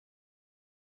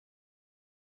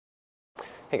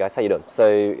Hey guys, how you doing?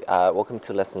 So welcome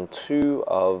to lesson 2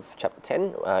 of chapter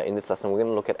 10. In this lesson we're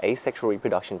going to look at asexual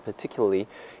reproduction, particularly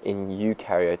in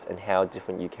eukaryotes, and how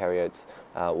different eukaryotes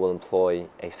will employ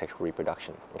asexual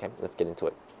reproduction. Okay, let's get into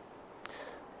it.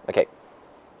 Okay,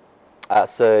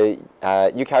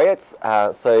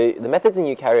 eukaryotes, so the methods in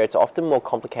eukaryotes are often more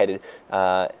complicated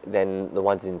than the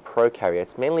ones in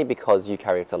prokaryotes, mainly because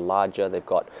eukaryotes are larger, they've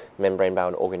got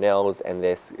membrane-bound organelles, and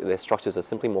their structures are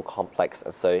simply more complex,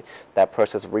 and so that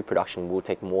process of reproduction will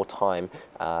take more time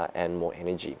and more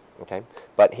energy. Okay,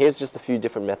 but here's just a few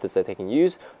different methods that they can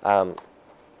use.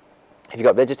 You've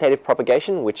got vegetative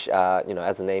propagation, which,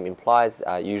 as the name implies,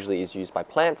 usually is used by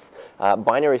plants.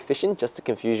 Binary fission, just to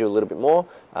confuse you a little bit more,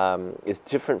 is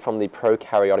different from the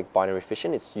prokaryotic binary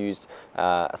fission. It's used,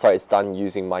 it's done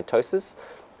using mitosis.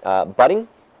 Budding,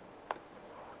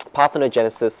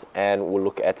 parthenogenesis, and we'll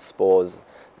look at spores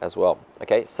as well.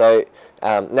 Okay, so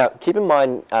now keep in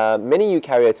mind, many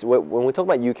eukaryotes, when we talk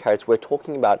about eukaryotes, we're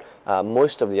talking about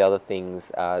most of the other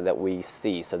things that we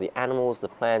see. So the animals, the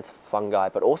plants, fungi,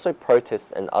 but also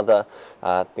protists and other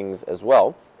things as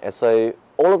well. And so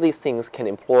all of these things can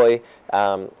employ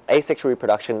asexual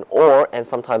reproduction and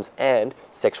sometimes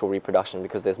sexual reproduction,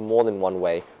 because there's more than one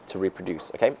way to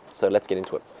reproduce. Okay, so let's get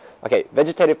into it. Okay,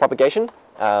 vegetative propagation.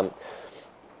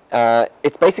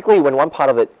 It's basically when one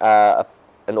part of it,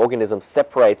 an organism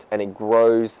separates and it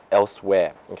grows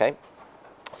elsewhere. Okay,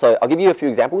 so I'll give you a few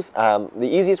examples. The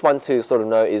easiest one to sort of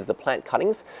know is the plant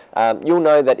cuttings. You'll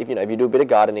know that if you do a bit of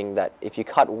gardening, that if you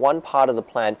cut one part of the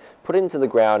plant, put it into the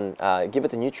ground, give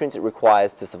it the nutrients it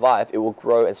requires to survive, it will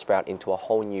grow and sprout into a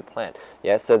whole new plant.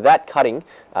 Yeah, so that cutting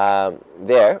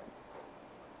there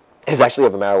is actually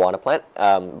of a marijuana plant,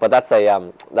 but that's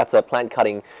a plant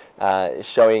cutting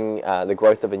showing the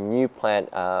growth of a new plant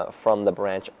from the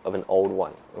branch of an old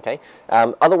one. Okay.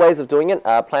 Other ways of doing it,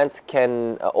 plants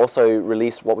can also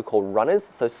release what we call runners.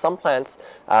 So some plants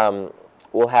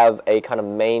will have a kind of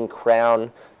main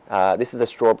crown. This is a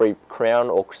strawberry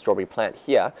crown or strawberry plant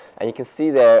here, and you can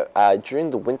see there during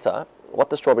the winter,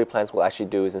 what the strawberry plants will actually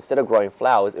do is, instead of growing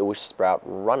flowers, it will sprout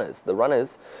runners. The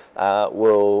runners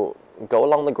will go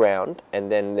along the ground,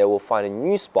 and then they will find a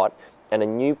new spot, and a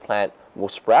new plant will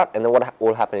sprout, and then what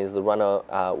will happen is the runner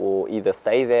will either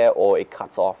stay there or it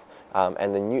cuts off,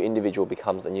 and the new individual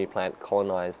becomes a new plant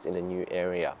colonized in a new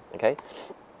area. Okay.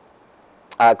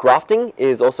 Grafting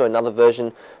is also another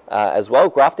version as well.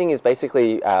 Grafting is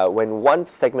basically when one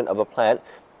segment of a plant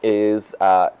is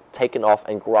taken off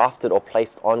and grafted or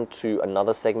placed onto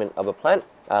another segment of a plant.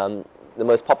 The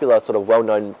most popular sort of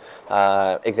well-known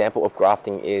example of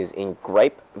grafting is in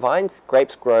grapevines.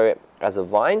 Grapes grow as a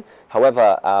vine.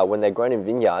 However, when they're grown in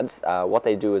vineyards, what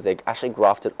they do is they actually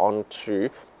graft it onto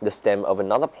the stem of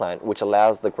another plant, which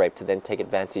allows the grape to then take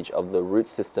advantage of the root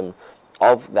system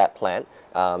of that plant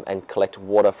and collect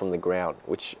water from the ground,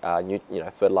 which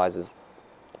fertilizes.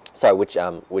 So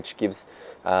which gives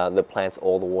the plants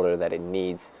all the water that it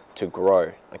needs to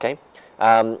grow. Okay.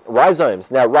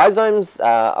 Rhizomes. Now, rhizomes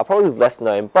are probably less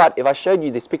known, but if I showed you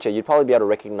this picture, you'd probably be able to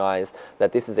recognize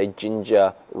that this is a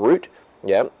ginger root.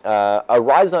 Yeah, a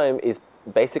rhizome is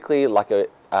basically like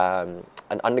an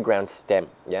underground stem.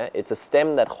 Yeah, it's a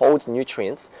stem that holds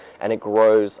nutrients and it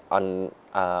grows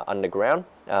underground.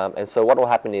 And so what will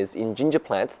happen is, in ginger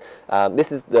plants,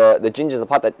 this is the ginger, the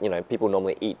part that people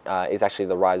normally eat, is actually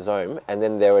the rhizome, and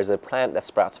then there is a plant that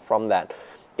sprouts from that.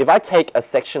 If I take a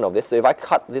section of this, so if I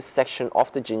cut this section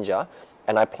off the ginger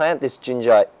and I plant this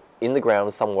ginger in the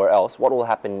ground somewhere else, what will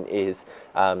happen is,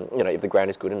 if the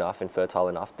ground is good enough and fertile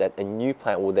enough, that a new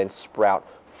plant will then sprout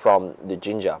from the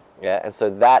ginger. Yeah, and so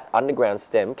that underground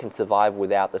stem can survive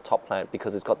without the top plant,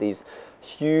 because it's got these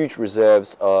huge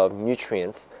reserves of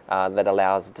nutrients that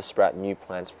allows it to sprout new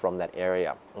plants from that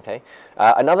area. Okay.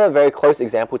 Another very close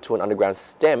example to an underground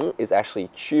stem is actually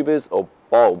tubers or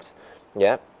bulbs.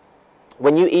 Yeah.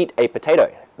 When you eat a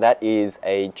potato, that is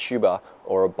a tuber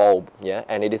or a bulb, yeah,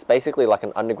 and it is basically like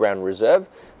an underground reserve,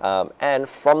 and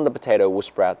from the potato will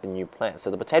sprout the new plant.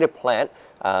 So the potato plant,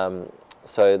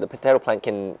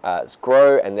 can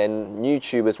grow, and then new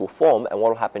tubers will form, and what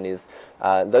will happen is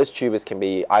those tubers can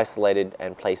be isolated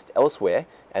and placed elsewhere,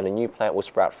 and a new plant will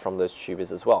sprout from those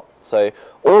tubers as well. So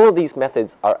all of these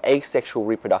methods are asexual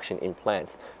reproduction in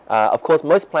plants. Of course,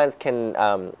 most plants can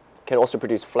also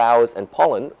produce flowers and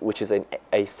pollen, which is an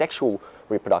asexual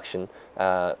reproduction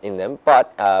in them.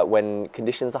 But when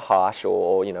conditions are harsh,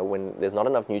 or when there's not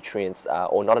enough nutrients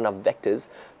or not enough vectors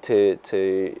to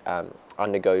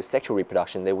undergo sexual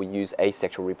reproduction, they will use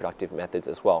asexual reproductive methods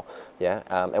as well. Yeah,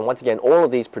 and once again, all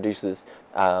of these produces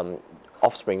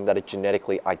offspring that are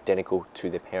genetically identical to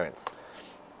their parents.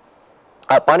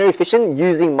 Binary fission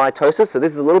using mitosis. So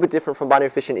this is a little bit different from binary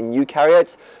fission in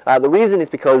eukaryotes. The reason is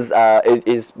because it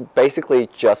is basically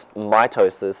just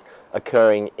mitosis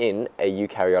occurring in a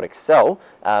eukaryotic cell,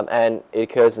 and it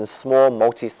occurs in small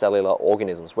multicellular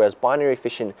organisms, whereas binary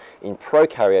fission in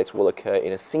prokaryotes will occur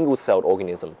in a single-celled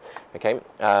organism. Okay,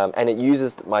 and it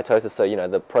uses mitosis, so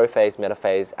the prophase,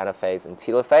 metaphase, anaphase, and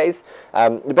telophase.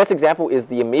 The best example is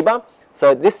the amoeba.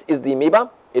 So this is the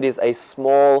amoeba. It is a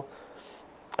small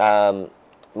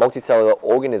multicellular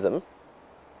organism,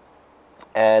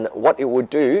 and what it will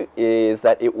do is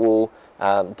that it will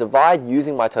divide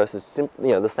using mitosis,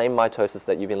 the same mitosis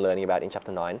that you've been learning about in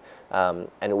chapter 9, and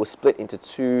it will split into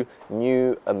two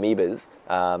new amoebas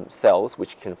cells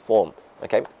which can form.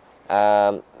 Okay,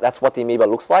 that's what the amoeba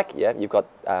looks like. Yeah, you've got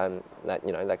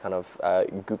that kind of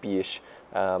goopy-ish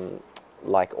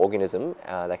like organism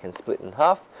that can split in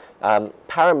half.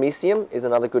 Paramecium is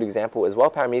another good example as well.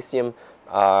 Paramecium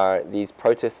are these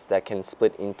protists that can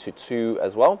split into two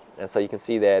as well, and so you can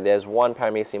see there's one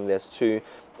paramecium, there's two,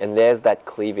 and there's that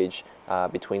cleavage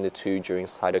between the two during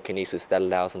cytokinesis that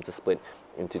allows them to split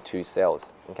into two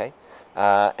cells. Okay,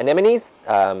 anemones,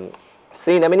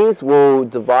 sea anemones will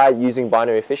divide using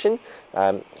binary fission.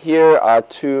 Here are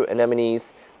two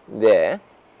anemones there,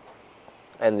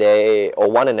 and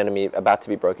one anemone about to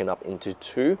be broken up into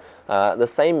two. The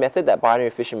same method, that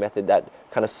binary fission method, that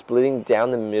kind of splitting down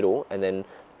the middle and then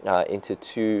into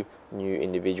two new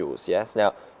individuals. Yes.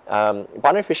 Now,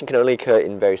 binary fission can only occur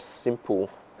in very simple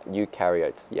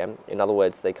eukaryotes. Yeah. In other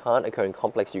words, they can't occur in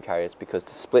complex eukaryotes because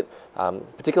to split,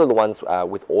 particularly the ones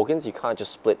with organs, you can't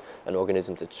just split an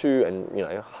organism to two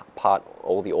and part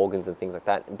all the organs and things like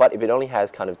that. But if it only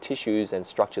has kind of tissues and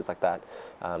structures like that,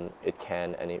 it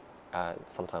can, and it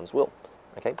sometimes will.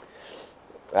 Okay.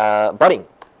 Budding.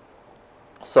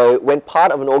 So when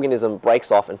part of an organism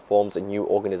breaks off and forms a new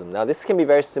organism. Now this can be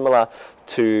very similar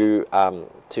to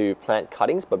plant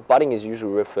cuttings, but budding is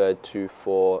usually referred to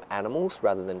for animals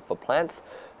rather than for plants.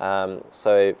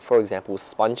 So for example,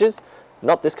 sponges,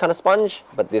 not this kind of sponge,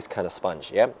 but this kind of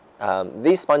sponge. Yeah.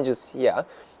 These sponges here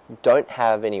don't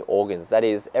have any organs. That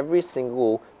is, every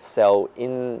single cell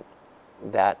in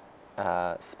that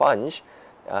sponge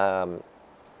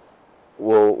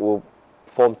will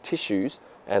form tissues,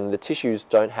 and the tissues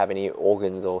don't have any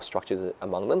organs or structures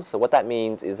among them. So what that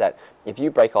means is that if you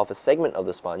break off a segment of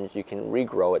the sponge, you can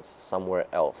regrow it somewhere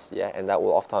else. Yeah, and that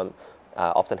will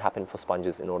often happen for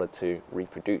sponges in order to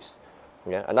reproduce.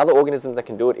 Yeah, another organism that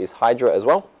can do it is Hydra as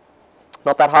well.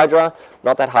 Not that Hydra,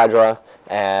 not that Hydra,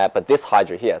 but this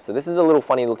Hydra here. So this is a little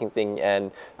funny looking thing,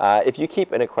 and if you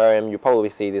keep an aquarium, you'll probably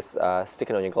see this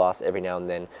sticking on your glass every now and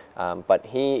then. But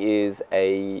he is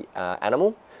a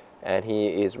animal, and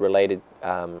he is related.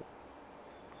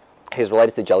 He's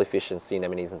related to jellyfish and sea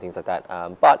anemones and things like that.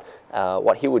 But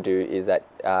what he would do is that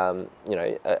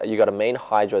you got a main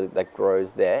Hydra that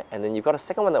grows there, and then you've got a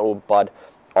second one that will bud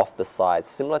off the sides,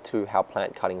 similar to how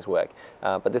plant cuttings work.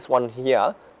 But this one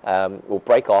here will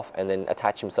break off and then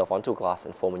attach himself onto a glass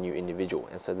and form a new individual,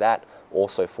 and so that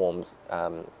also forms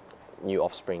new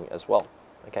offspring as well.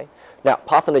 Okay. Now,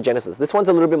 parthenogenesis. This one's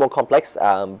a little bit more complex,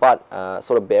 but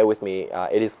sort of bear with me.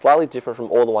 It is slightly different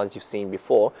from all the ones you've seen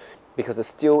before because it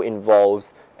still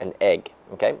involves an egg.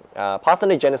 Okay.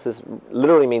 Parthenogenesis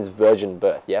literally means virgin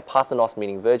birth. Yeah. Parthenos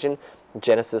meaning virgin,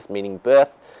 genesis meaning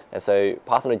birth, and so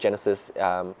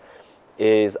parthenogenesis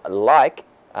is like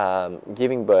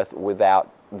giving birth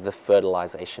without the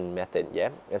fertilization method. Yeah.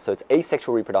 And so it's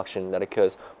asexual reproduction that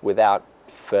occurs without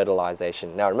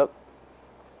fertilization. Now remember,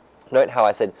 note how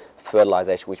I said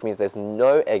fertilization, which means there's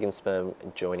no egg and sperm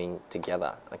joining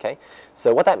together. Okay,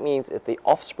 so what that means is the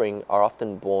offspring are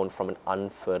often born from an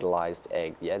unfertilized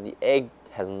egg. Yeah, the egg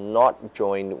has not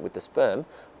joined with the sperm,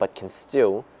 but can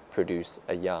still produce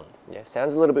a young. Yeah,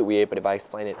 sounds a little bit weird, but if I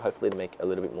explain it, hopefully it'll make a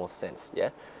little bit more sense. Yeah,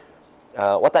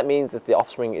 what that means is the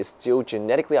offspring is still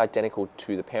genetically identical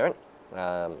to the parent,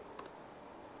 and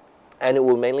it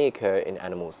will mainly occur in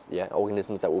animals. Yeah,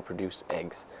 organisms that will produce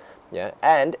eggs. Yeah,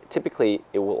 and typically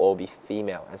it will all be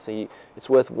female, and so it's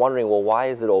worth wondering, well, why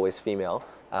is it always female?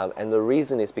 And the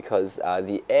reason is because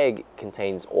the egg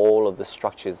contains all of the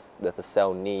structures that the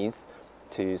cell needs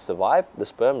to survive. The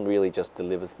sperm really just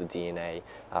delivers the DNA,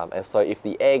 and so if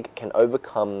the egg can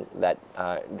overcome that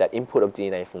input of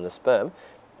DNA from the sperm,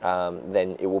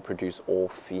 then it will produce all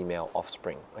female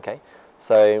offspring. Okay,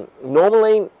 so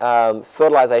normally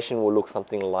fertilization will look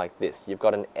something like this. You've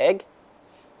got an egg,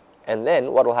 and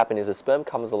then what will happen is a sperm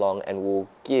comes along and will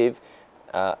give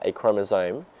a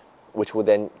chromosome, which will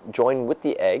then join with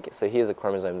the egg. So here's a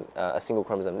chromosome, a single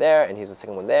chromosome there, and here's a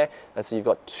second one there. And so you've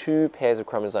got two pairs of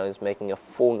chromosomes making a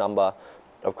full number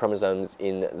of chromosomes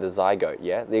in the zygote.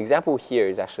 Yeah, the example here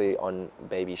is actually on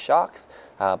baby sharks,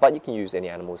 but you can use any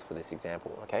animals for this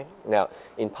example. Okay, now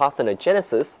in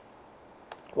parthenogenesis,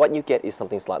 what you get is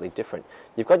something slightly different.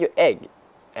 You've got your egg,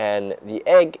 and the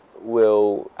egg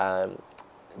will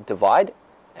divide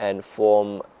and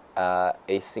form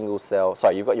a single cell.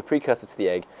 Sorry, you've got your precursor to the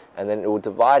egg, and then it will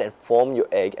divide and form your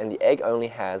egg, and the egg only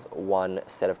has one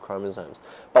set of chromosomes.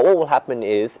 But what will happen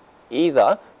is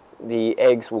either the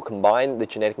eggs will combine the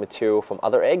genetic material from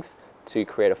other eggs to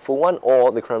create a full one,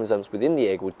 or the chromosomes within the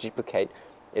egg will duplicate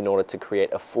in order to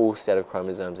create a full set of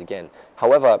chromosomes again.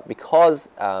 However, because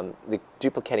the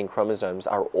duplicating chromosomes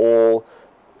are all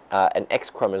an X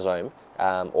chromosome,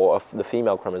 or the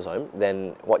female chromosome,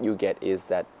 then what you get is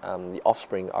that the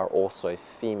offspring are also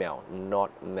female,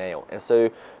 not male. And so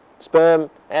sperm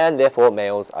and therefore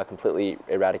males are completely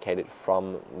eradicated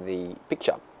from the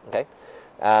picture. Okay.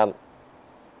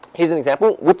 Here's an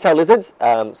example, whiptail lizards.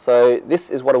 So this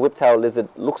is what a whiptail lizard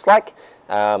looks like.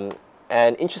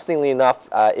 And interestingly enough,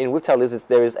 in whiptail lizards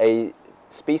there is a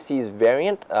species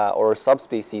variant or a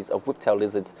subspecies of whiptail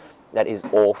lizards that is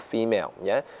all female.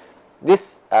 Yeah,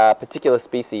 this particular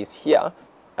species here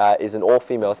is an all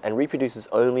females and reproduces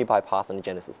only by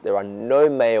parthenogenesis. There are no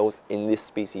males in this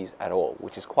species at all,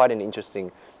 which is quite an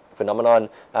interesting phenomenon.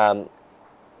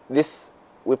 This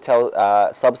whiptail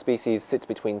subspecies sits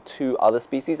between two other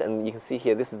species, and you can see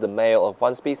here this is the male of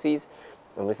one species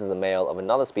and this is the male of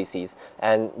another species,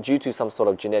 and due to some sort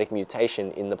of genetic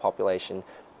mutation in the population,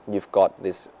 you've got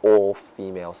this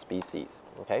all-female species.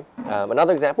 Okay.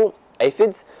 Another example,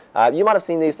 aphids. You might have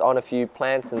seen these on a few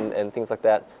plants and things like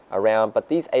that around, but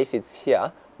these aphids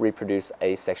here reproduce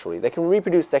asexually. They can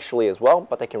reproduce sexually as well,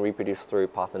 but they can reproduce through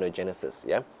parthenogenesis.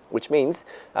 Yeah, which means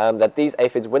that these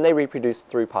aphids, when they reproduce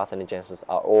through parthenogenesis,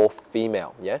 are all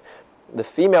female. Yeah, the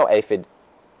female aphid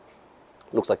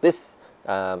looks like this,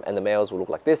 and the males will look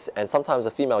like this, and sometimes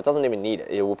the female doesn't even need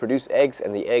it. It will produce eggs,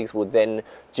 and the eggs will then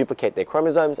duplicate their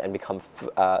chromosomes and become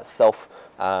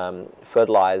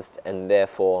self-fertilized, and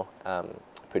therefore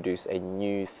produce a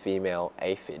new female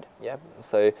aphid. Yeah,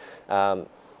 so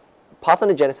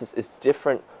parthenogenesis is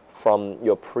different from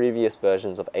your previous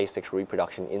versions of asexual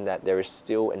reproduction in that there is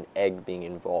still an egg being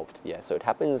involved. Yeah, so it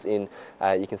happens in,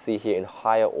 you can see here, in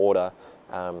higher order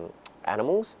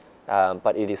animals,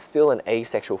 but it is still an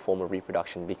asexual form of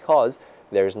reproduction because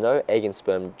there is no egg and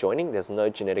sperm joining, there's no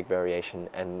genetic variation,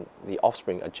 and the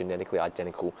offspring are genetically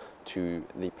identical to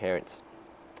the parents.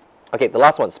 Okay, the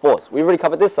last one, spores. We've already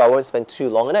covered this, so I won't spend too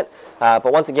long on it,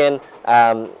 but once again,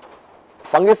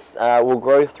 fungus will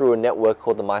grow through a network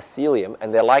called the mycelium,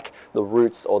 and they're like the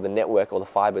roots or the network or the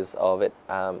fibers of it,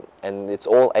 and it's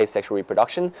all asexual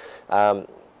reproduction.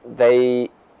 They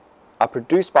are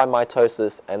produced by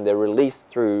mitosis, and they're released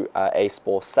through a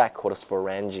spore sac called a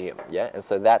sporangium. Yeah, and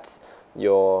so that's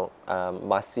your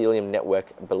mycelium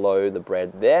network below the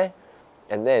bread there,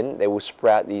 and then they will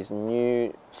sprout these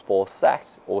new spore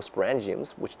sacs or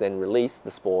sporangiums, which then release the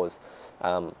spores.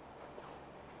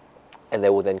 And they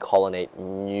will then colonate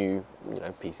new,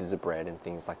 pieces of bread and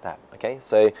things like that. Okay,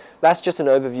 so that's just an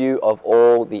overview of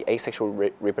all the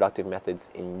asexual reproductive methods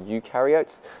in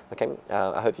eukaryotes. Okay,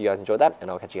 I hope you guys enjoyed that,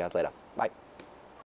 and I'll catch you guys later. Bye.